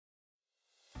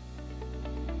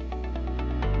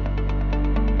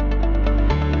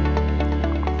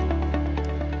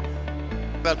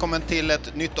Välkommen till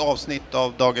ett nytt avsnitt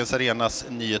av Dagens Arenas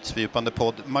nyhetsfördjupande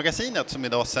podd Magasinet som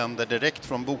idag sänder direkt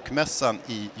från Bokmässan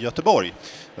i Göteborg.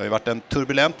 Det har ju varit en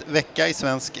turbulent vecka i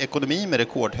svensk ekonomi med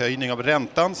rekordhöjning av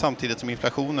räntan samtidigt som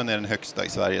inflationen är den högsta i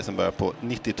Sverige sedan början på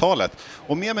 90-talet.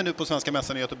 Och med mig nu på Svenska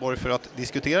mässan i Göteborg för att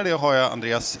diskutera det har jag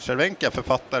Andreas Cervenka,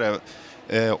 författare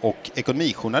och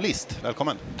ekonomijournalist.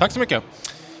 Välkommen. Tack så mycket.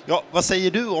 Ja, vad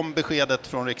säger du om beskedet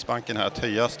från Riksbanken här att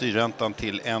höja styrräntan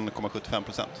till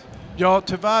 1,75%? Ja,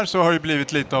 tyvärr så har det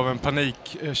blivit lite av en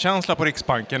panikkänsla på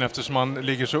Riksbanken eftersom man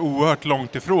ligger så oerhört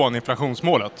långt ifrån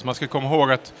inflationsmålet. Man ska komma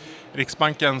ihåg att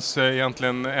Riksbankens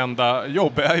egentligen enda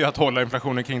jobb är ju att hålla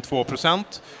inflationen kring 2%.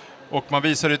 Och man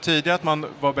visade tidigare att man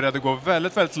var beredd att gå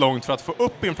väldigt, väldigt långt för att få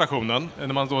upp inflationen. När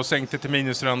man då sänkte till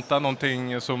minusränta,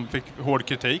 någonting som fick hård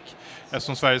kritik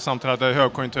eftersom Sverige samtidigt hade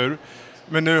högkonjunktur.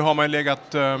 Men nu har man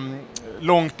legat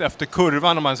långt efter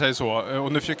kurvan om man säger så.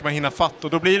 Och nu försöker man hinna fatt och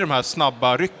då blir de här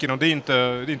snabba rycken och det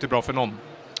är inte bra för någon.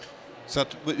 Så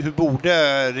att, hur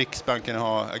borde Riksbanken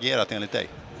ha agerat enligt dig?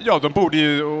 Ja, de borde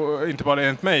ju, inte bara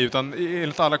enligt mig utan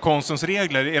enligt alla konstens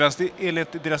regler,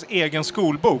 enligt deras egen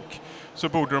skolbok så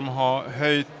borde de ha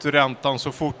höjt räntan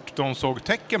så fort de såg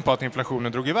tecken på att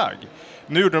inflationen drog iväg.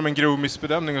 Nu gjorde de en grov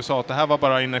missbedömning och sa att det här var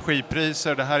bara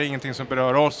energipriser, det här är ingenting som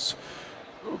berör oss.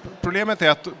 Problemet är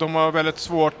att de har väldigt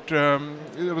svårt,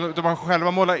 de har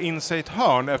själva målat in sig i ett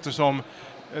hörn eftersom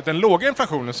den låga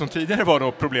inflationen som tidigare var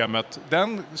då problemet,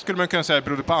 den skulle man kunna säga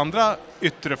berodde på andra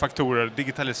yttre faktorer,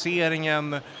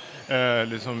 digitaliseringen,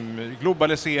 liksom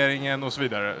globaliseringen och så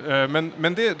vidare.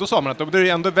 Men då sa man att det är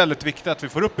ändå väldigt viktigt att vi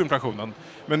får upp inflationen.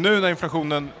 Men nu när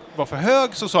inflationen var för hög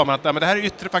så sa man att men det här är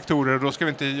yttre faktorer och då ska vi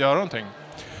inte göra någonting.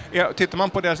 Tittar man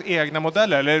på deras egna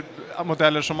modeller, eller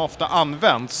modeller som ofta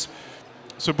används,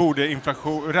 så borde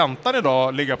räntan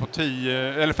idag ligga på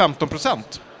 10 eller 15%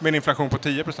 med en inflation på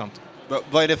 10%.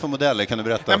 Vad är det för modeller? Kan du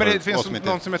berätta? Nej, men det finns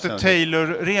något som heter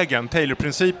Taylor-regeln,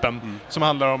 Taylor-principen, som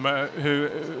handlar om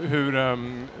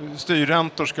hur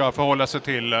styrräntor ska förhålla sig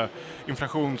till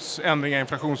ändringar i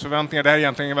inflationsförväntningar. Det här är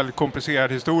egentligen en väldigt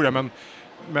komplicerad historia,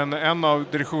 men en av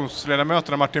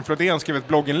direktionsledamöterna, Martin Flodén, skrev ett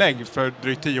blogginlägg för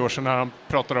drygt 10 år sedan när han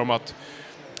pratade om att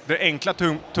den enkla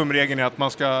tumregeln är att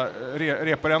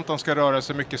reporäntan ska röra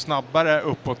sig mycket snabbare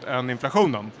uppåt än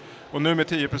inflationen. Och nu med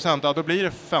 10%, ja, då blir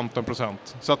det 15%.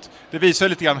 Så att det visar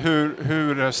lite grann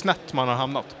hur snett man har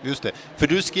hamnat. Just det. För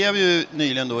du skrev ju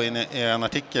nyligen då i en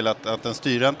artikel att en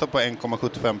styrränta på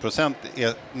 1,75%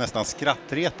 är nästan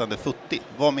skrattretande futtig.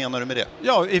 Vad menar du med det?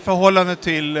 Ja, i förhållande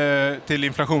till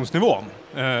inflationsnivån.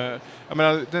 Jag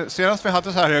menar, senast vi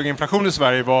hade så här hög inflation i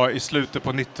Sverige var i slutet på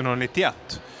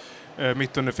 1991.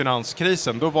 Mitt under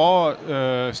finanskrisen, då var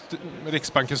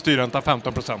Riksbankens styrränta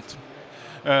 15%.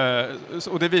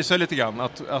 Och det visar lite grann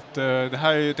att det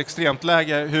här är ett extremt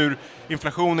läge hur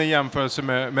inflationen jämför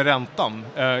med räntan.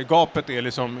 Gapet är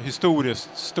liksom historiskt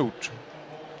stort.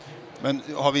 Men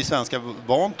har vi svenskar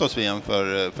vant oss vid en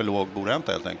för låg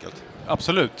boränta helt enkelt?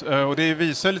 Absolut, och det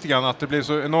visar lite grann att det blir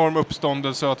så enorm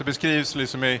uppståndelse och att det beskrivs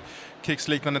liksom i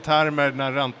krigsliknande termer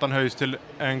när räntan höjs till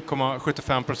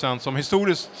 1,75% som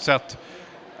historiskt sett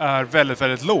är väldigt,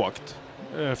 väldigt lågt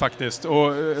faktiskt.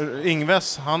 Och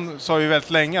Ingves, han sa ju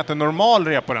väldigt länge att en normal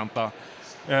reporänta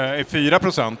är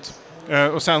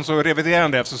 4%. Och sen så reviderade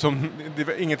han det eftersom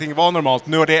ingenting var normalt.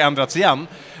 Nu har det ändrats igen.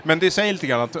 Men det säger lite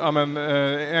grann att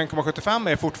 1,75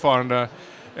 är fortfarande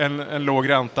en låg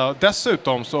ränta.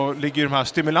 Dessutom så ligger de här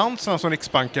stimulanserna som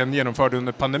Riksbanken genomförde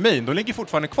under pandemin, de ligger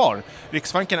fortfarande kvar.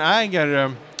 Riksbanken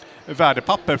äger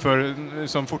värdepapper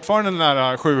som fortfarande är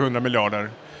nära 700 miljarder.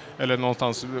 Eller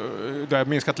någonstans, det har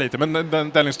minskat lite, men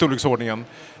den är storleksordningen.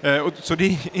 Så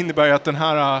det innebär ju att den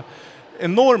här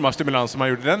enorma stimulansen man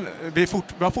gjorde, vi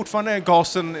har fortfarande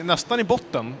gasen nästan i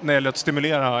botten när det gäller att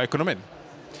stimulera ekonomin.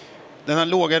 Den här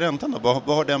låga räntan då,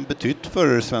 vad har den betytt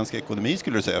för svensk ekonomi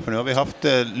skulle du säga? För nu har vi haft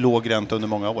låg ränta under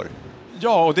många år.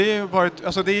 Ja, och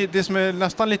det det som är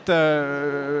nästan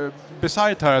lite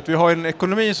bisarrt här, att vi har en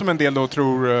ekonomi som en del då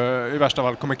tror i värsta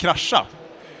fall kommer krascha.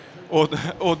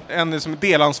 Och en som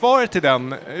delansvarig till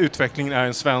den utvecklingen är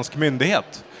en svensk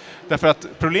myndighet. Därför att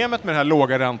problemet med den här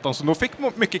låga räntan, som då fick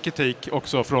mycket kritik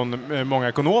också från många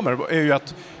ekonomer, är ju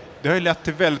att det har ju lett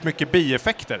till väldigt mycket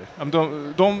bieffekter.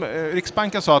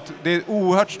 Riksbanken sa att det är ett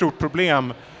oerhört stort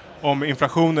problem om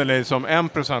inflationen är som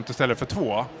 1% istället för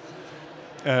 2%.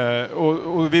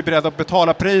 Och vi är beredda att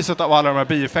betala priset av alla de här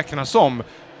bieffekterna som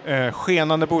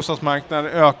skenande bostadsmarknad,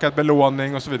 ökad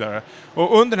belåning och så vidare.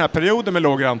 Och under den här perioden med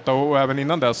låg ränta och även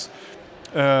innan dess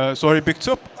så har det byggts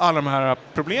upp alla de här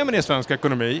problemen i svensk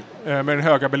ekonomi med den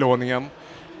höga belåningen.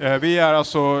 Vi är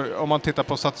alltså, om man tittar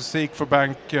på statistik för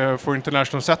Bank for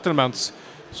International Settlements,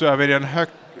 så är vi den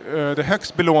det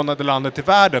högst belånade landet i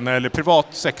världen när det gäller privat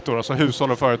sektor, alltså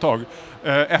hushåll och företag,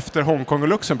 efter Hongkong och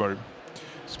Luxemburg.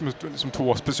 Som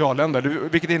två specialländer,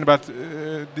 vilket innebär att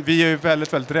vi är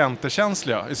väldigt, väldigt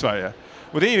räntekänsliga i Sverige.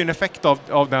 Och det är ju en effekt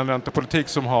av den räntepolitik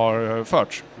som har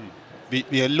förts.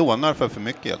 Vi lånar för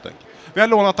mycket helt enkelt. Vi har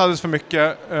lånat alldeles för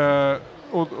mycket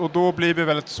och då blir vi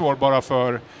väldigt sårbara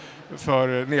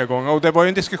för nedgång. Och det var ju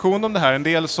en diskussion om det här. En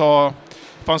del sa,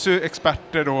 det fanns ju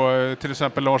experter då, till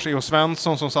exempel Lars E.O.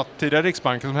 Svensson som satt tidigare i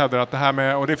Riksbanken, som hävdade att det här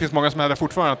med, och det finns många som hävdar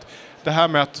fortfarande, att det här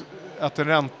med att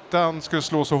räntan skulle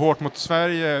slå så hårt mot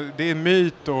Sverige, det är en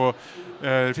myt och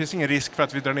det finns ingen risk för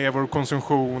att vi drar ner vår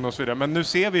konsumtion och så vidare. Men nu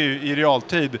ser vi ju i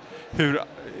realtid hur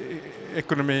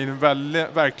ekonomin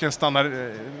verkligen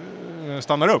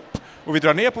stannar upp och vi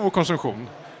drar ner på vår konsumtion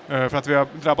för att vi har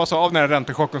drabbats av den här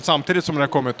räntechocken samtidigt som det har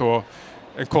kommit då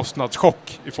en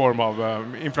kostnadschock i form av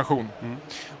inflation.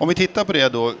 Om vi tittar på det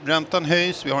då, räntan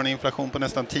höjs, vi har en inflation på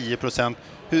nästan 10%.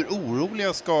 Hur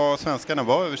oroliga ska svenskarna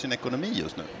vara över sin ekonomi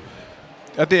just nu?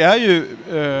 Ja, det är ju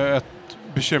ett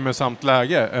bekymmersamt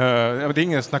läge. Det är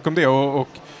ingen snack om det. Och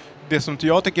det som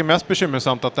jag tycker är mest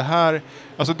bekymmersamt, att det här,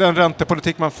 alltså den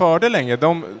räntepolitik man förde länge,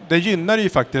 det gynnar ju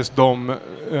faktiskt de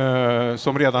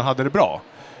som redan hade det bra.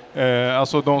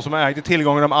 Alltså de som ägde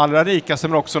tillgångar, de allra rikaste,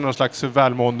 men också någon slags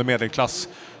välmående medelklass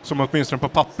som åtminstone på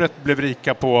pappret blev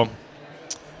rika på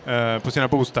sina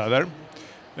bostäder.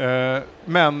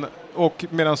 Medan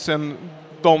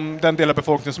den del av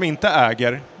befolkningen som inte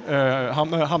äger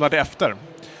hamnade efter.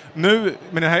 Nu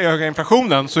med den här höga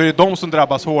inflationen så är det de som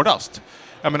drabbas hårdast.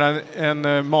 Jag menar,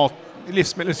 en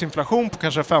livsmedelsinflation på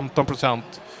kanske 15%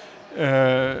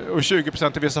 och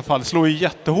 20% i vissa fall slår ju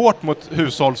jättehårt mot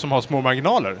hushåll som har små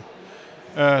marginaler.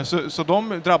 Så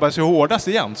de drabbas ju hårdast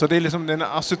igen. Så det är liksom en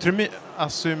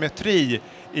asymmetri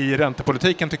i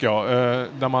räntepolitiken, tycker jag,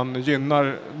 där man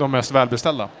gynnar de mest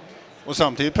välbeställda. Och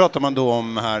samtidigt pratar man då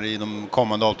om här i de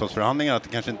kommande avtalsförhandlingarna att det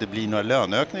kanske inte blir några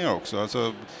löneökningar också.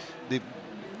 Alltså, det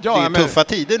är tuffa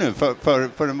tider nu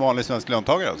för en vanlig svensk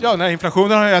löntagare. Alltså. Ja, när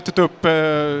inflationen har ätit upp 7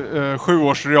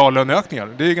 års reallöneökningar.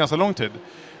 Det är ju ganska lång tid.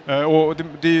 Och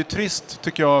det är ju trist,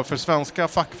 tycker jag, för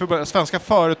svenska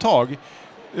företag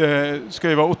ska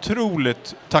ju vara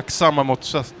otroligt tacksamma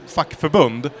mot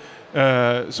fackförbund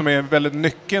som är väldigt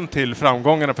nyckeln till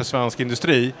framgångarna för svensk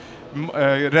industri.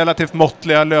 Relativt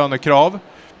måttliga lönekrav,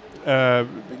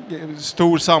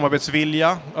 stor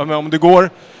samarbetsvilja. Om det går,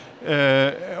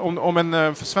 om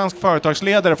en svensk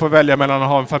företagsledare får välja mellan att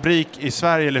ha en fabrik i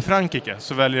Sverige eller Frankrike,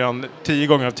 så väljer han 10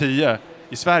 gånger av 10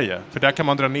 i Sverige. För där kan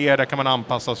man dra ner, där kan man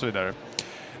anpassa och så vidare.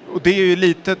 Och det är ju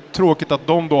lite tråkigt att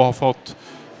de då har fått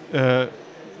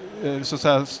så att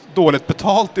säga, dåligt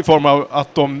betalt i form av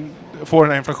att de får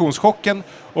den här inflationschocken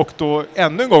och då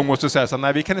ännu en gång måste säga så här,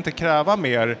 nej, vi kan inte kräva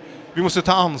mer, vi måste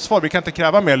ta ansvar, vi kan inte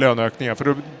kräva mer löneökningar för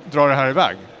då drar det här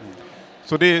iväg.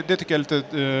 Så det tycker jag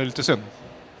är lite synd.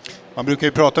 Man brukar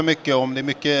ju prata mycket om, det är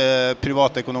mycket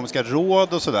privatekonomiska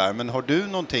råd och sådär, men har du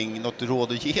något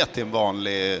råd att ge till en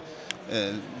vanlig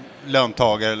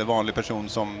löntagare eller vanlig person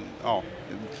som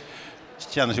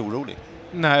känner sig orolig?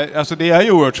 Nej, alltså det är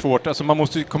ju oerhört svårt. Alltså man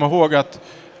måste komma ihåg att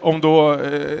om då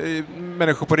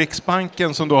människor på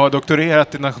Riksbanken som då har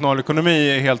doktorerat i nationalekonomi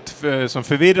är helt som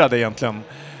förvirrade egentligen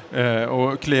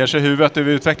och kliar sig i huvudet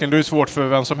över utvecklingen, då är det svårt för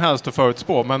vem som helst att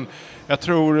förutspå. Men jag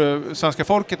tror svenska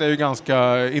folket är ju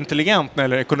ganska intelligent när det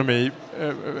gäller ekonomi.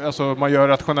 Alltså man gör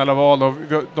rationella val och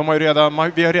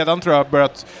vi har redan tror jag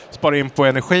börjat spara in på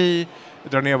energi,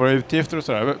 dra ner våra utgifter och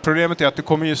sådär. Problemet är att det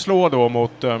kommer ju slå då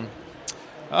mot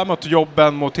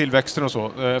jobben, mot tillväxten och så.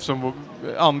 Eftersom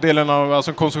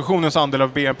konsumtionens andel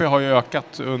av BNP har ju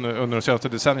ökat under de senaste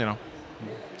decennierna.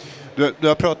 Du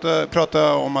har pratat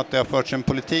om att det har förts en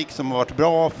politik som har varit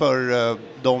bra för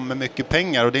de med mycket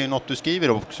pengar, och det är något du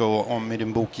skriver också om i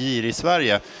din bok Gir i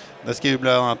Sverige. Där skriver du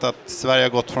bland annat att Sverige har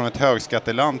gått från ett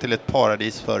högskatteland till ett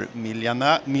paradis för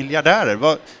miljardärer.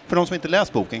 För de som inte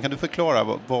läst boken, kan du förklara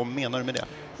vad menar du med det?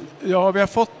 Ja, vi har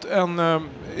fått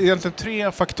egentligen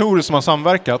 3 faktorer som har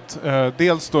samverkat.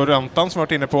 Dels då räntan som vi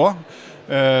varit inne på.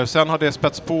 Sen har det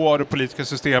spets på det politiska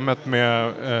systemet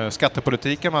med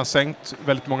skattepolitiken. Man har sänkt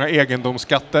väldigt många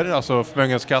egendomsskatter, alltså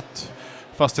förmögenhetsskatt,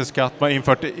 fastighetsskatt. Man har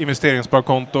infört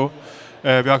investeringssparkonto. Vi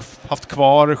har haft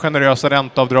kvar generösa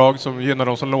ränteavdrag som gynnar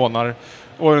de som lånar.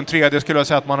 Och den tredje skulle jag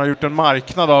säga att man har gjort en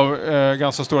marknad av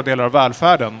ganska stora delar av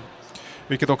välfärden.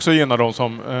 Vilket också gynnar de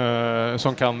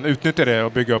som kan utnyttja det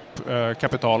och bygga upp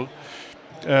kapital.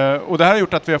 Och det här har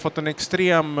gjort att vi har fått en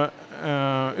extrem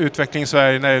utveckling i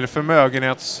Sverige när det gäller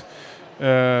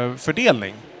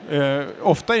förmögenhetsfördelning.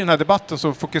 Ofta i den här debatten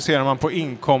så fokuserar man på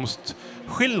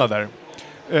inkomstskillnader.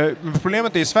 Men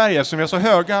problemet är i Sverige, eftersom vi har så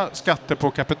höga skatter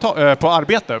på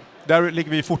arbete, där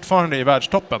ligger vi fortfarande i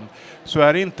världstoppen, så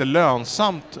är det inte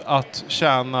lönsamt att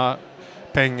tjäna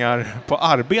pengar på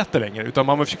arbete längre, utan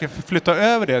man försöker flytta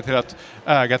över det till att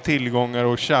äga tillgångar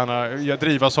och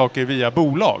driva saker via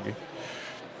bolag.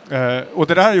 Och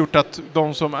det där har gjort att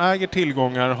de som äger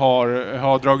tillgångar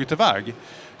har dragit iväg.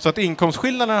 Så att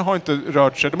inkomstskillnaderna har inte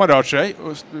rört sig. De har rört sig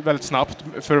väldigt snabbt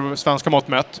för svenska mått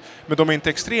mätt, men de är inte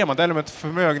extrema. Däremot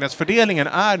förmögenhetsfördelningen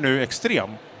är nu extrem.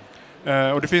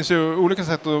 Och det finns ju olika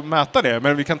sätt att mäta det,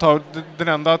 men vi kan ta den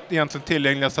enda egentligen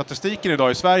tillgängliga statistiken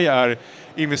idag i Sverige är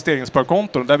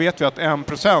investeringssparkonton. Där vet vi att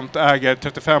 1% äger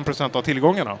 35% av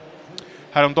tillgångarna.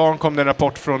 Häromdagen kom det en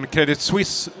rapport från Credit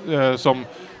Suisse som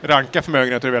rankar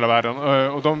förmögenheter i hela världen,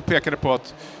 och de pekade på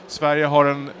att Sverige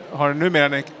har numera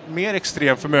en mer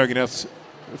extrem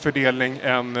förmögenhetsfördelning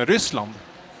än Ryssland.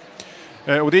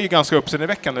 Och det är ju ganska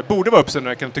uppseendeväckande. Borde vara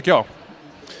uppseendeväckande, tycker jag.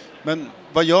 Men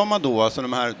vad gör man då, alltså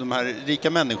de här rika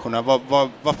människorna?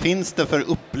 Vad finns det för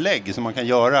upplägg som man kan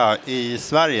göra i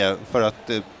Sverige för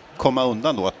att komma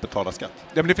undan då att betala skatt?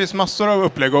 Ja, men det finns massor av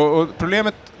upplägg, och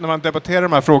problemet när man debatterar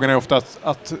de här frågorna är ofta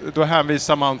att då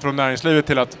hänvisar man från näringslivet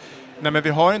till att nej, men vi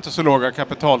har inte så låga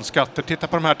kapitalskatter, titta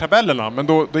på de här tabellerna. Men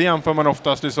då jämför man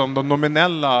oftast liksom de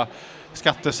nominella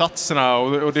skattesatserna,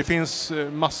 och det finns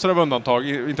massor av undantag,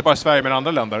 inte bara i Sverige men i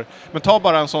andra länder. Men ta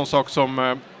bara en sån sak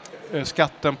som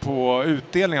skatten på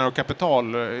utdelningar och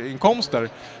kapitalinkomster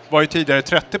var ju tidigare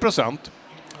 30%.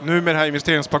 Nu med det här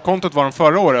investeringssparkontot var de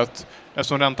förra året,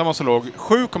 eftersom räntan var så låg,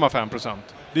 7,5%.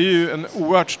 Det är ju en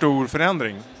oerhört stor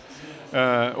förändring.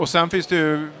 Och sen finns det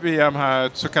ju via de här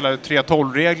så kallade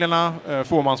 3:12-reglerna,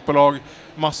 fåmansbolag,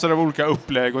 massor av olika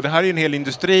upplägg. Och det här är en hel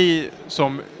industri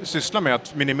som sysslar med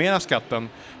att minimera skatten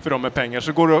för dem med pengar.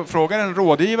 Så går du och frågar en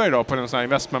rådgivare idag på en sån här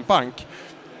investmentbank,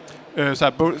 så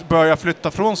här, bör jag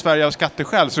flytta från Sverige av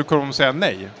skatteskäl, så kommer de säga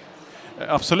nej.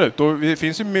 Absolut. Och det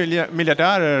finns ju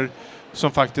miljardärer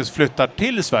som faktiskt flyttar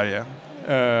till Sverige.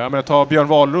 Jag menar, ta Björn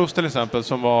Wahlroos till exempel,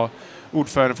 som var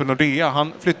ordförande för Nordea.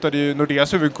 Han flyttade ju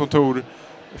Nordeas huvudkontor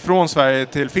från Sverige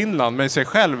till Finland, med sig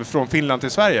själv från Finland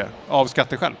till Sverige av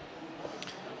skatteskäl.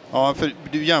 Ja, för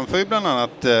du jämför ju bland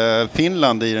annat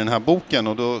Finland i den här boken,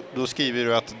 och då skriver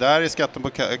du att där är skatten på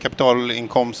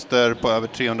kapitalinkomster på över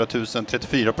 300 000,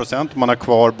 34%. Man har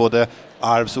kvar både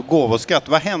arvs- och gåvoskatt.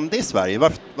 Vad hände i Sverige?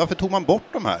 Varför tog man bort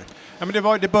de här? Ja,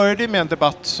 men det började med en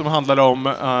debatt som handlade om,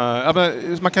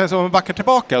 man kan säga, om man backar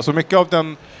tillbaka, så mycket av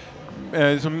den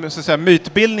som, så att säga,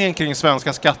 mytbildningen kring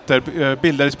svenska skatter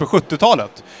bildades på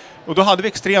 70-talet. Och då hade vi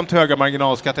extremt höga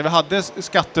marginalskatter. Vi hade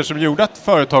skatter som gjorde att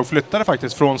företag flyttade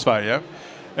faktiskt från Sverige.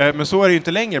 Men så är det ju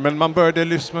inte längre. Men man började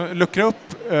luckra upp.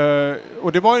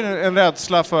 Och det var en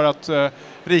rädsla för att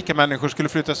rika människor skulle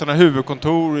flytta sina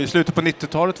huvudkontor. I slutet på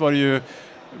 90-talet var det ju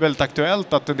väldigt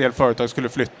aktuellt att en del företag skulle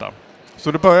flytta.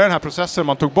 Så då började den här processen,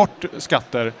 man tog bort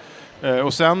skatter.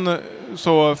 Och sen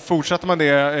så fortsatte man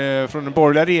det från den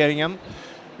borgerliga regeringen.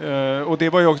 Och det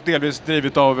var ju också delvis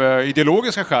drivet av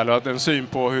ideologiska skäl, en syn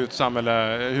på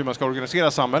hur man ska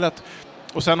organisera samhället.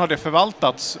 Och sen har det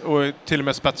förvaltats och till och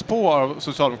med spätts på av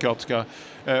socialdemokratiska.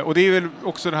 Och det är väl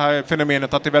också det här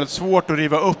fenomenet att det är väldigt svårt att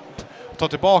riva upp och ta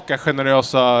tillbaka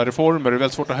generösa reformer. Det är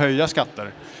väldigt svårt att höja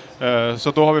skatter.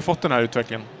 Så då har vi fått den här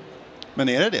utvecklingen. Men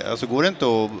är det? Alltså går det inte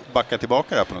att backa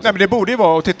tillbaka där på något sätt? Nej, men det borde ju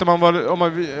vara. Och tittar man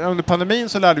under pandemin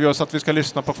så lärde vi oss att vi ska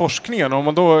lyssna på forskningen. Om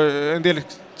man då, en del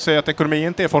säger att ekonomi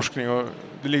inte är forskning, och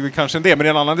det ligger kanske en del, men det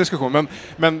är en annan diskussion.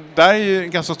 Men där är ju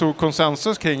en ganska stor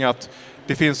konsensus kring att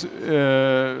det finns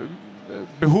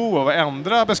behov av att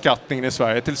ändra beskattningen i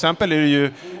Sverige. Till exempel är det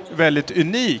ju väldigt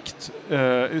unikt.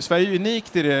 Sverige är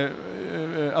unikt i det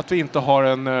att vi inte har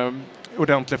en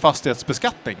ordentlig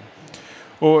fastighetsbeskattning.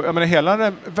 Och jag menar,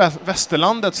 hela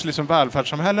västerlandets liksom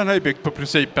välfärdssamhällen har ju byggt på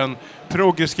principen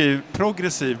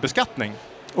progressiv beskattning.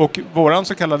 Och våran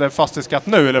så kallade fastighetsskatt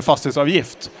nu, eller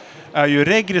fastighetsavgift, är ju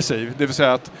regressiv. Det vill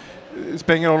säga att det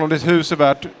spelar ingen roll om ditt hus är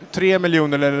värt 3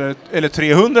 miljoner eller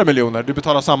 300 miljoner, du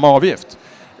betalar samma avgift.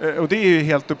 Och det är ju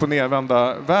helt upp och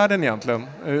nedvända världen egentligen,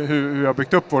 hur vi har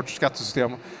byggt upp vårt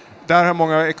skattesystem. Där har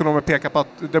många ekonomer pekat på att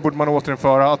det borde man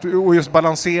återinföra, och just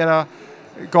balansera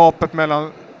gapet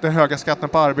mellan den höga skatten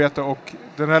på arbete och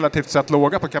den relativt sett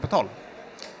låga på kapital.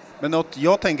 Men något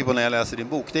jag tänker på när jag läser din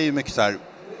bok, det är ju mycket så här,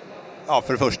 ja,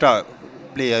 för det första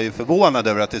blir jag ju förvånad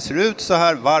över att det ser ut så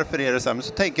här, varför är det så här? Men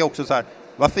så tänker jag också så här,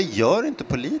 varför gör inte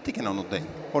politikerna någonting?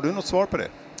 Har du något svar på det?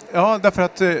 Ja, därför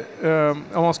att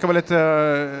om man ska vara lite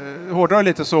hårdare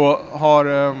lite, så har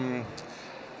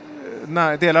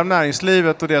delar av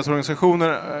näringslivet och deras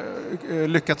organisationer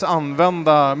lyckats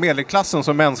använda medelklassen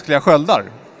som mänskliga sköldar.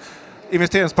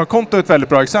 investeringssparkonto är ett väldigt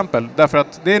bra exempel. Därför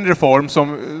att det är en reform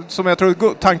som jag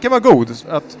tror tanken var god.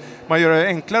 Att man gör det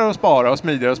enklare att spara och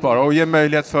smidigare att spara och ger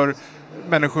möjlighet för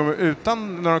människor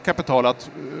utan några kapital att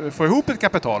få ihop ett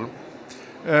kapital.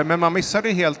 Men man missade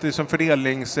helt liksom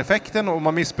fördelningseffekten och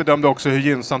man missbedömde också hur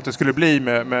gynnsamt det skulle bli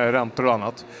med räntor och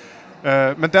annat.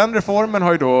 Men den reformen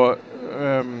har ju då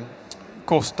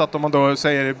kostat, om man då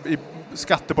säger i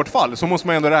skattebortfall, så måste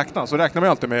man ändå räkna. Så räknar man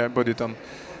ju alltid med budgeten.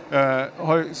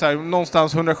 Har så här,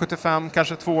 någonstans 175,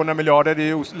 kanske 200 miljarder, det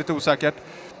är lite osäkert.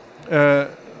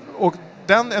 Och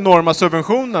den enorma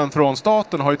subventionen från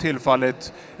staten har ju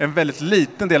tillfallit en väldigt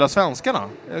liten del av svenskarna.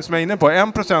 Som jag är inne på,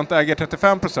 1% äger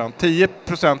 35%,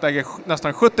 10% äger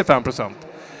nästan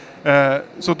 75%.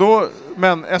 Så då,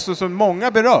 men eftersom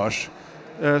många berörs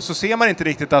så ser man inte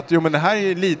riktigt att men det här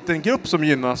är en liten grupp som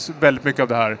gynnas väldigt mycket av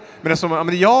det här. Men eftersom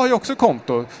jag har ju också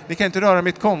konto, ni kan inte röra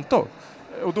mitt konto.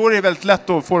 Och då är det väldigt lätt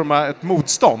att forma ett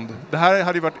motstånd. Det här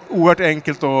hade ju varit oerhört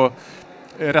enkelt att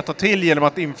rätta till genom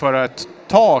att införa ett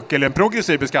tak eller en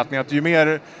progressiv beskattning. Att ju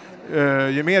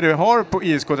mer du har på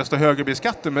ISK desto högre blir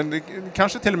skatten. Men det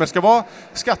kanske till och med ska vara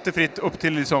skattefritt upp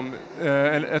till liksom,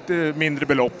 ett mindre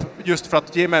belopp. Just för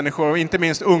att ge människor, och inte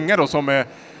minst unga då,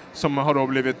 som har då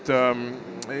blivit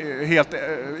helt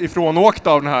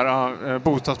ifrånåkta av den här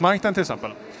bostadsmarknaden till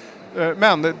exempel.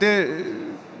 Men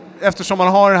eftersom man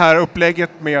har det här upplägget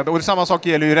med, och det samma sak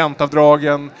gäller ju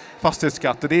ränteavdragen,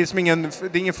 fastighetsskatter. Det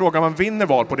är ingen fråga man vinner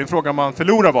val på, det är en fråga man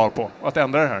förlorar val på, att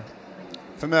ändra det här.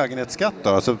 Förmögenhetsskatt då,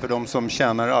 alltså för de som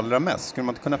tjänar allra mest, skulle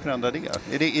man inte kunna förändra det?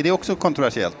 Är det också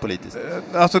kontroversiellt politiskt?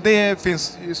 Alltså det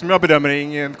finns, som jag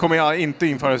bedömer, kommer inte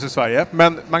införas i Sverige,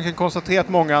 men man kan konstatera att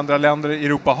många andra länder i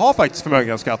Europa har faktiskt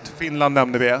förmögenhetsskatt. Finland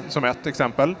nämnde vi som ett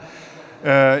exempel.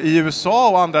 I USA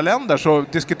och andra länder så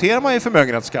diskuterar man ju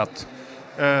förmögenhetsskatt.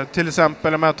 Till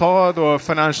exempel om jag tar då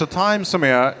Financial Times som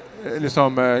är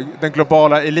liksom, den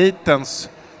globala elitens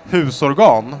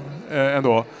husorgan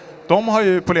ändå. De har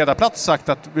ju på ledarplats sagt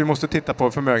att vi måste titta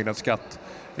på förmögenhetsskatt.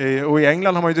 Och i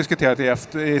England har man ju diskuterat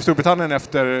det i Storbritannien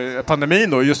efter pandemin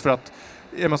då, just för att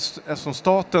eftersom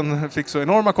staten fick så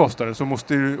enorma kostnader så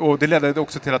måste, och det ledde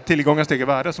också till att tillgångar steg i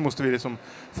värde, så måste vi liksom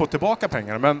få tillbaka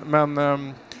pengar.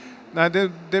 Men nej,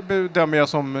 det bedömer jag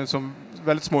som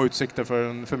väldigt små utsikter för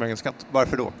en förmögenhetsskatt.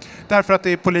 Varför då? Därför att det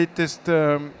är politiskt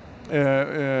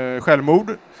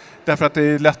självmord. Därför att det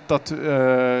är lätt att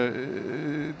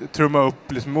trumma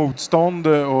upp liksom motstånd,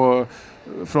 och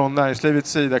från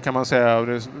näringslivets sida kan man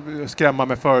säga skrämma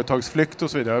med företagsflykt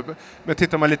och så vidare. Men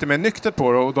tittar man lite mer nyktert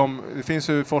på det, och det finns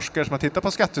ju forskare som har tittat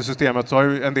på skattesystemet, så har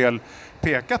ju en del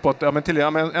pekat på att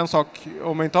en sak,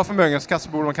 om man inte har förmögenhetsskatt så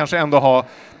borde man kanske ändå ha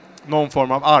någon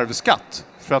form av arvsskatt.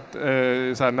 För att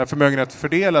så här, när förmögenhet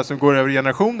fördelas och går över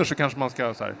generationer så kanske man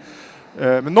ska så här,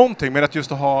 men någonting med att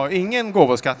just ha ingen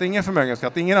gåvoskatt, ingen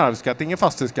förmögenhetsskatt, ingen arvsskatt, ingen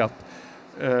fastighetsskatt,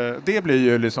 det blir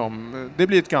ju liksom, det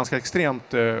blir ett ganska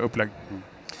extremt upplägg.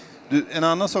 En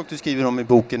annan sak du skriver om i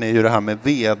boken är ju det här med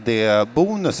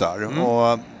vd-bonusar.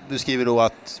 Och du skriver då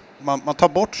att man tar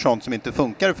bort sånt som inte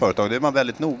funkar i företag, det är man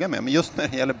väldigt noga med. Men just när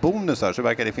det gäller bonusar så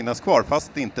verkar det finnas kvar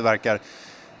fast det inte verkar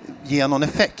ge någon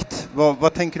effekt.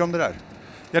 Vad tänker du om det där?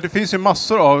 Ja, det finns ju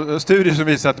massor av studier som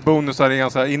visar att bonusar är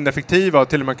ganska ineffektiva och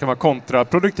till och med kan vara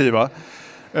kontraproduktiva.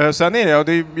 Sen är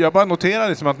det, jag bara noterar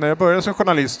liksom att när jag började som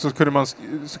journalist så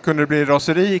kunde det bli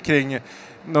raseri kring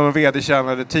någon vd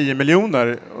tjänade 10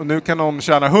 miljoner och nu kan någon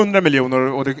tjäna 100 miljoner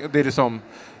och det är liksom,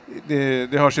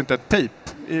 det hörs inte ett pip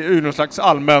ur någon slags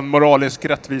allmän moralisk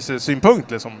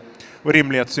rättvisesynpunkt liksom, och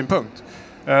rimlighetssynpunkt.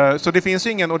 Så det finns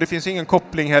ingen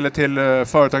koppling heller till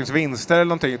företagens vinster eller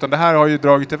någonting, utan det här har ju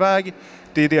dragit iväg.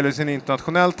 Det är delvis en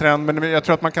internationell trend, men jag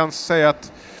tror att man kan säga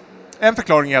att en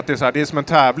förklaring är att det är så här, det är som en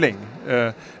tävling.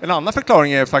 En annan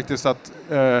förklaring är faktiskt att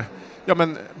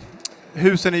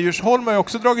husen i Djursholm har ju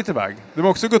också dragit iväg. De har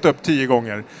också gått upp 10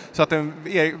 gånger. Så att en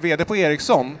vd på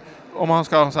Ericsson, om han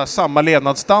ska ha så här samma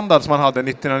levnadsstandard som han hade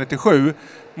 1997,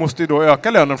 måste ju då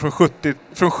öka lönen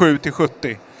från 7 till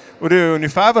 70. Och det är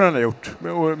ungefär vad den har gjort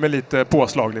med lite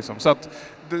påslag liksom. Så att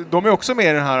de är också med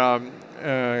i den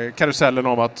här karusellen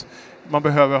om att man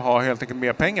behöver ha helt enkelt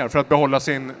mer pengar för att behålla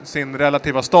sin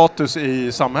relativa status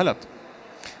i samhället.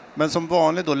 Men som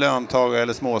vanlig då löntagare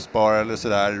eller småsparare eller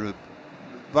sådär,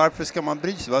 varför ska man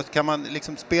bry sig? Kan man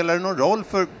liksom, spelar det någon roll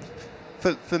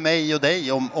för mig och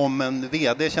dig om en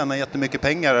vd tjänar jättemycket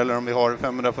pengar eller om vi har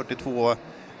 542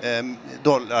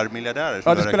 dollarmiljardärer?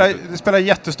 Ja, det spelar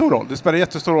jättestor roll. Det spelar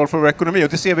jättestor roll för vår ekonomi och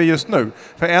det ser vi just nu.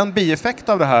 För en bieffekt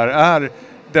av det här är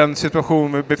den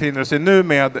situation vi befinner oss i nu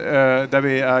med där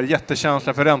vi är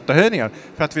jättekänsliga för räntehöjningar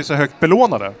för att vi är så högt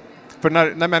belånade. För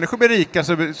när människor blir rika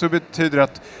så betyder det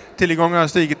att tillgångar har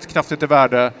stigit kraftigt i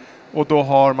värde. Och då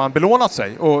har man belånat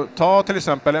sig. Och ta till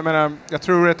exempel, jag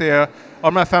tror att det är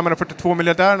av de här 542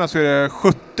 miljardärerna så är det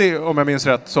 70, om jag minns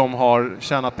rätt, som har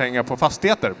tjänat pengar på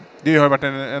fastigheter. Det har varit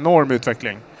en enorm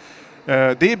utveckling.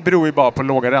 Det beror ju bara på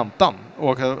låga räntan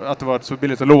och att det varit så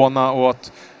billigt att låna och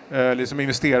att liksom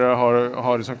investerare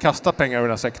har liksom kastat pengar i den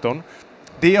här sektorn.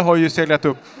 Det har ju seglat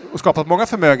upp och skapat många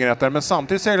förmögenheter, men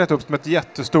samtidigt seglat upp som ett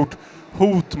jättestort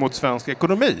hot mot svensk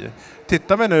ekonomi.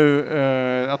 Tittar vi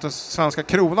nu att den svenska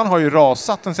kronan har ju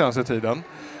rasat den senaste tiden.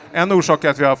 En orsak är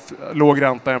att vi har haft låg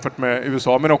ränta jämfört med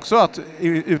USA, men också att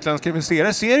utländska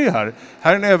investerare ser ju här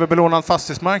är en överbelånad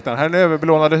fastighetsmarknad, här är en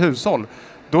överbelånade hushåll.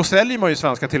 Då säljer man ju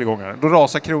svenska tillgångar, då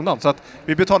rasar kronan. Så att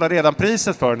vi betalar redan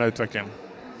priset för den här utvecklingen.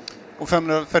 Och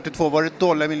 542, var det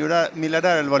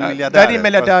dollarmiljardär eller var det miljardärer? Det är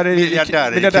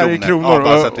miljardärer i kronor. Ja,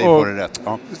 bara så att vi får det rätt.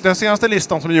 Ja. Den senaste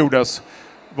listan som gjordes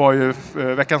var ju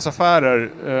Veckans Affärer.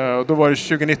 Då var det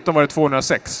 2019 var det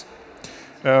 206.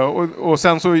 Och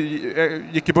sen så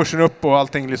gick ju börsen upp och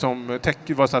allting liksom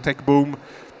var så här techboom.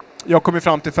 Jag kom ju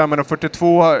fram till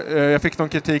 542. Jag fick någon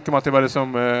kritik om att det var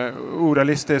liksom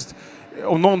orealistiskt.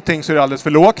 Om någonting så är det alldeles för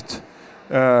lågt.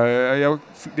 Det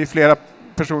är flera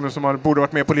personer som borde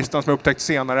varit med på listan som jag upptäckt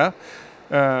senare.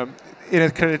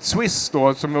 Enligt Credit Suisse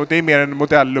då, det är mer en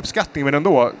modelluppskattning, men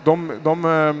ändå,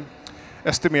 de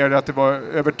estimerade att det var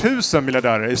över 1000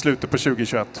 miljardärer i slutet på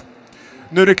 2021.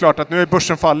 Nu är det klart att nu är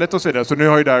börsen fallet och så vidare, så nu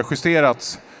har ju det här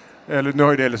justerats. Eller nu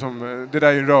har ju det liksom, det där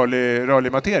är ju en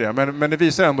rörlig materia, men det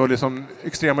visar ändå liksom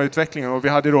extrema utvecklingen. Och vi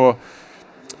hade då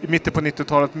i mitten på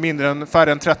 90-talet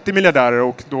färre än 30 miljardärer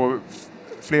och då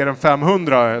fler än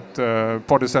 500 ett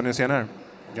par decennier senare.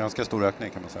 Ganska stor ökning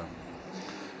kan man säga.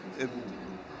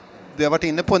 Vi har varit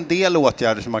inne på en del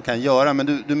åtgärder som man kan göra,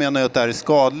 men du menar ju att det här är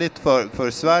skadligt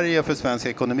för Sverige och för svensk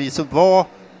ekonomi. Så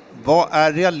vad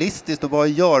är realistiskt och vad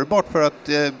är görbart för att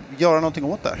göra någonting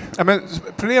åt det här? Ja, men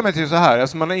problemet är ju så här,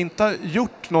 alltså man har inte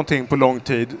gjort någonting på lång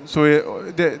tid, så är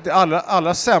det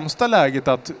allra sämsta läget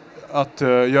att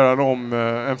göra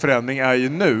en förändring är ju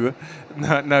nu,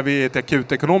 när vi är i ett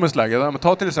akut ekonomiskt läge.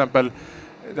 Ta till exempel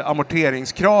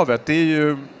amorteringskravet,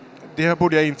 det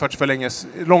borde ha införts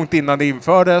för långt innan det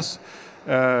infördes.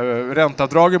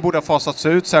 Ränteavdragen borde ha fasats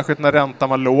ut, särskilt när räntan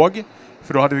var låg,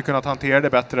 för då hade vi kunnat hantera det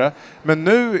bättre. Men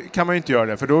nu kan man ju inte göra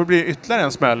det, för då blir det ytterligare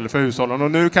en smäll för hushållen.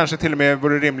 Och nu kanske till och med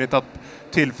vore det rimligt att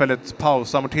tillfälligt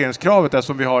pausa amorteringskravet,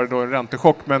 eftersom vi har då en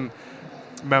räntechock, men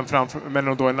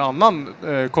då en annan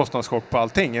kostnadschock på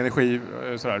allting, energi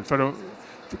sådär.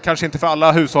 Kanske inte för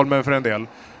alla hushåll, men för en del.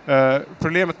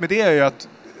 Problemet med det är ju att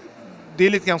det är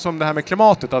lite grann som det här med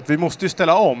klimatet, att vi måste ju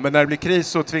ställa om, men när det blir kris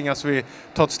så tvingas vi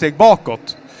ta ett steg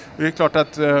bakåt. Det är klart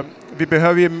att vi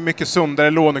behöver ju mycket sundare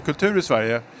lånekultur i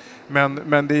Sverige,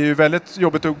 men det är ju väldigt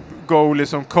jobbigt att gå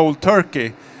liksom cold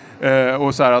turkey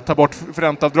och så här, att ta bort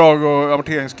ränteavdrag och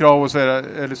amorteringskrav och så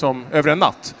vidare liksom över en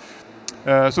natt.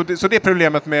 Så det är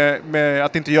problemet med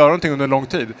att inte göra någonting under lång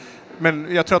tid. Men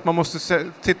jag tror att man måste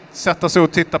sätta sig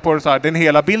och titta på det så här, den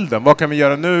hela bilden. Vad kan vi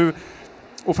göra nu?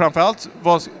 Och framförallt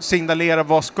signalera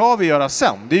vad ska vi göra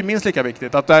sen. Det är minst lika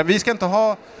viktigt. Att vi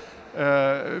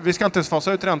ska inte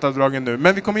fasa ut ränteavdragen nu,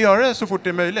 men vi kommer göra det så fort det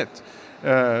är möjligt.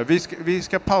 Vi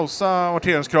ska pausa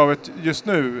amorteringskravet just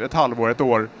nu ett halvår, ett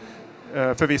år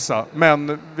för vissa.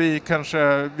 Men vi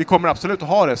kommer absolut att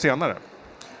ha det senare.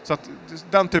 Så att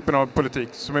den typen av politik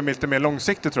som är lite mer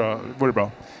långsiktig tror jag vore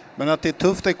bra. Men att det är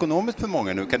tufft ekonomiskt för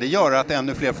många nu, kan det göra att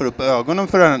ännu fler får upp ögonen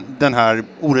för den här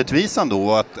orättvisan då?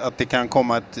 Och att det kan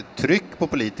komma ett tryck på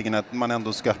politikerna att man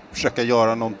ändå ska försöka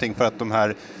göra någonting för att de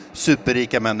här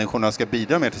superrika människorna ska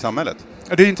bidra mer till samhället?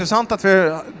 Det är intressant att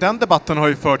den debatten har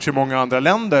ju förts i många andra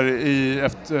länder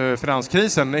efter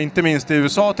finanskrisen, inte minst i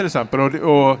USA till exempel.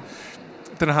 Och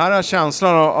den här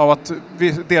känslan av att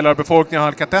delar av befolkningen har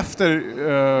halkat efter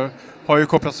har ju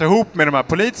kopplats ihop med de här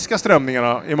politiska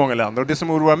strömningarna i många länder. Och det som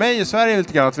oroar mig i Sverige är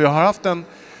lite grann att vi har haft en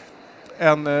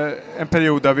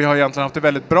period där vi har egentligen haft det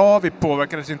väldigt bra. Vi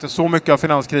påverkades inte så mycket av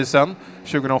finanskrisen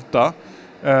 2008.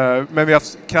 Men vi har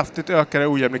haft kraftigt ökad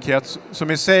ojämlikhet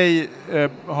som i sig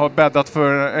har bäddat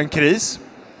för en kris.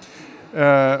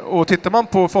 Och tittar man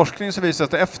på forskning så visar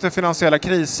det att efter finansiella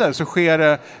kriser så sker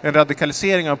det en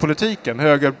radikalisering av politiken.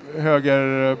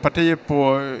 Högerpartier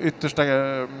på yttersta,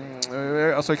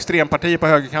 alltså extrempartier på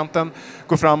högerkanten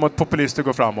går framåt, populister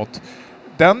går framåt.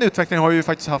 Den utvecklingen har vi ju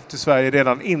faktiskt haft i Sverige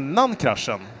redan innan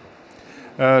kraschen.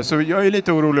 Så jag är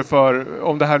lite orolig för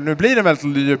om det här nu blir en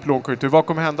väldigt djup lågkonjunktur, vad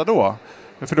kommer hända då?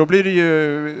 För då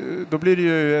blir det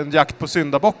ju en jakt på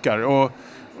syndabockar.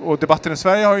 Och debatten i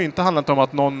Sverige har ju inte handlat om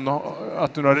att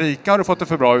några rika har fått det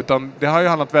för bra, utan det har ju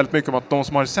handlat väldigt mycket om att de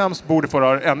som har det sämst borde få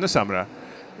det ännu sämre.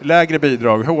 Lägre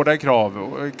bidrag, hårdare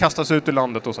krav, kastas ut ur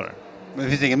landet och sådär. Men det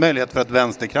finns ingen möjlighet för att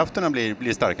vänsterkrafterna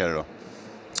blir starkare då?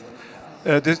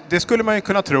 Det skulle man ju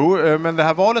kunna tro, men det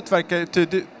här valet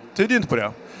tyder inte på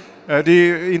det. Det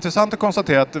är intressant att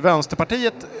konstatera att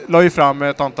Vänsterpartiet la ju fram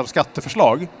ett antal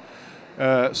skatteförslag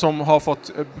som har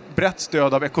fått brett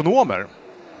stöd av ekonomer.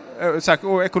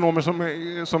 Och ekonomer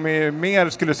som är mer,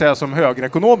 skulle säga, som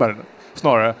högerekonomer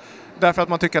snarare. Därför att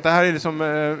man tycker att det här är liksom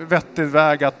vettig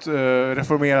väg att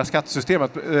reformera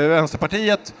skattesystemet.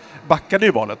 Vänsterpartiet backade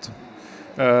ju valet.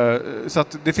 Så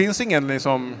att det finns ingen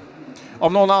liksom...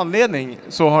 Av någon anledning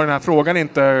så har den här frågan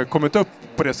inte kommit upp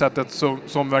på det sättet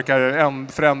som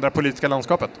verkar förändra politiska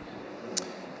landskapet.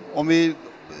 Om vi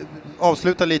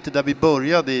avslutar lite där vi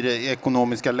började i det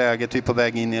ekonomiska läget, vi är på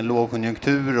väg in i en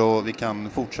lågkonjunktur och vi kan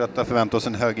fortsätta förvänta oss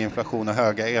en hög inflation och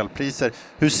höga elpriser.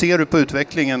 Hur ser du på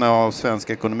utvecklingen av svensk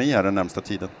ekonomi här den närmsta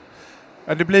tiden?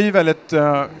 Ja, det blir väldigt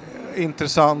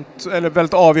intressant, eller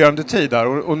väldigt avgörande tid där,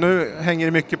 och nu hänger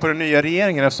det mycket på den nya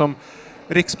regeringen eftersom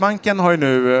Riksbanken har ju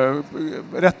nu,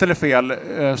 rätt eller fel,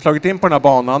 slagit in på den här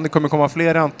banan. Det kommer komma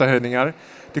fler räntehöjningar.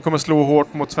 Det kommer slå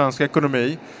hårt mot svensk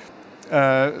ekonomi.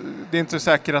 Det är inte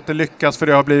säkert att det lyckas för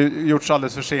det har gjorts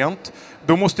alldeles för sent.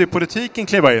 Då måste ju politiken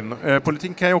kliva in.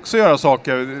 Politiken kan ju också göra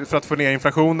saker för att få ner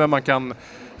inflationen. Man kan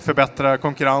förbättra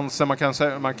konkurrensen.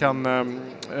 Man kan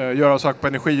göra saker på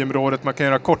energiområdet. Man kan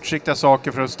göra kortsiktiga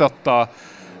saker för att stötta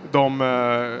de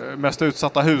mest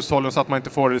utsatta hushållen så att man inte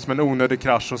får det som en onödig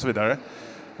krasch och så vidare.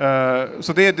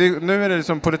 Så nu är det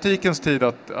liksom politikens tid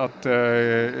att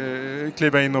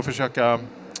kliva in och försöka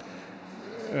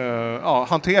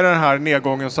hantera den här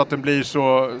nedgången så att den blir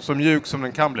så mjuk som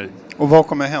den kan bli. Och vad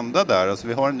kommer hända där? Alltså,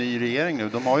 vi har en ny regering nu.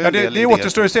 De har ju det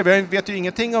återstår att se. Vi vet ju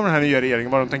ingenting om den här nya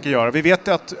regeringen, vad de tänker göra. Vi vet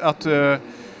att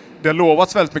det har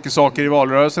lovats väldigt mycket saker i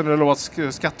valrörelsen. Det har lovats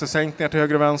skattesänkningar till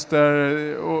höger och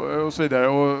vänster och så vidare.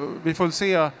 Och vi får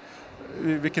se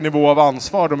vilken nivå av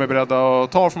ansvar de är beredda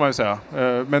att ta, får man ju säga.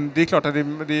 Men det är klart att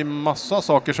det är massa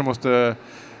saker som måste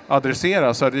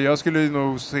adresseras. Så jag skulle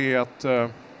nog se att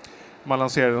man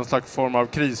lanserar en slags form av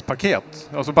krispaket.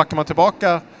 Alltså backar man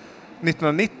tillbaka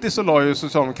 1990 så la ju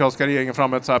socialdemokratiska regeringen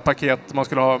fram ett så här paket. Man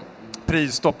skulle ha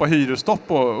prisstopp och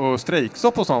hyresstopp och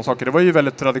strejkstopp och sådana saker. Det var ju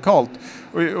väldigt radikalt.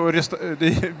 Och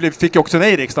det fick ju också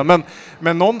nej i riksdagen.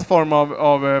 Men någon form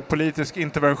av politisk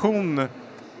intervention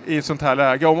i ett sånt här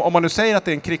läge. Om man nu säger att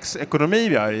det är en krigsekonomi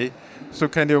vi är i så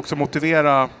kan det också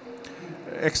motivera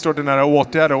extraordinära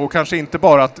åtgärder och kanske inte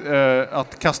bara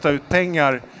att kasta ut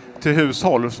pengar till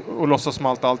hushåll och låtsas som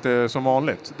allt är som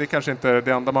vanligt. Det är kanske inte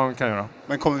det enda man kan göra.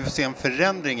 Men kommer vi få se en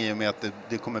förändring i och med att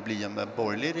det kommer bli en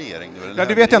borgerlig regering? Nej,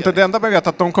 det vet jag inte. Det enda jag vet är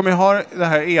att de kommer ha det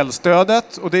här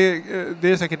elstödet och det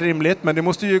är säkert rimligt, men det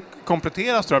måste ju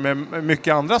kompletteras tror jag, med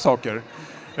mycket andra saker.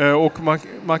 Och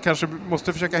man kanske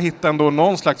måste försöka hitta ändå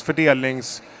någon slags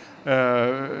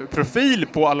fördelningsprofil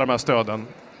på alla de här stöden.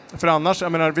 För annars,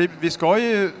 jag menar, vi ska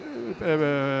ju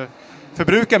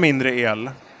förbruka mindre el.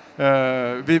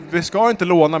 Vi ska inte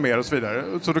låna mer och så vidare.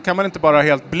 Så då kan man inte bara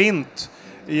helt blint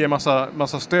ge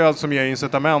massa stöd som ger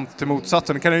incitament till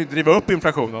motsatsen. Det kan ju driva upp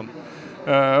inflationen.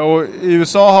 Och i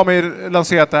USA har man ju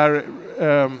lanserat det här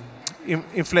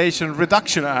Inflation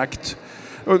Reduction Act.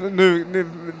 Och nu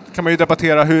kan man ju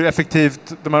debattera hur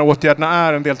effektivt de här åtgärderna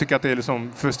är. En del tycker att det är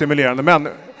liksom för stimulerande. Men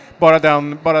bara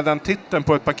den titeln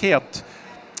på ett paket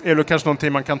är väl kanske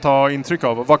någonting man kan ta intryck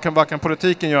av. Vad kan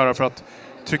politiken göra för att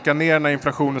trycka ner den här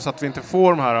inflationen så att vi inte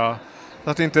får de här, så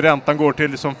att inte räntan går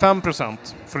till liksom 5%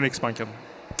 från Riksbanken.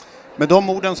 Med de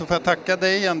orden så får jag tacka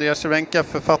dig, Andreas Cervenka,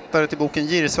 författare till boken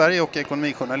Girsverige och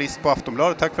ekonomijournalist på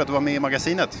Aftonbladet. Tack för att du var med i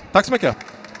magasinet. Tack så mycket.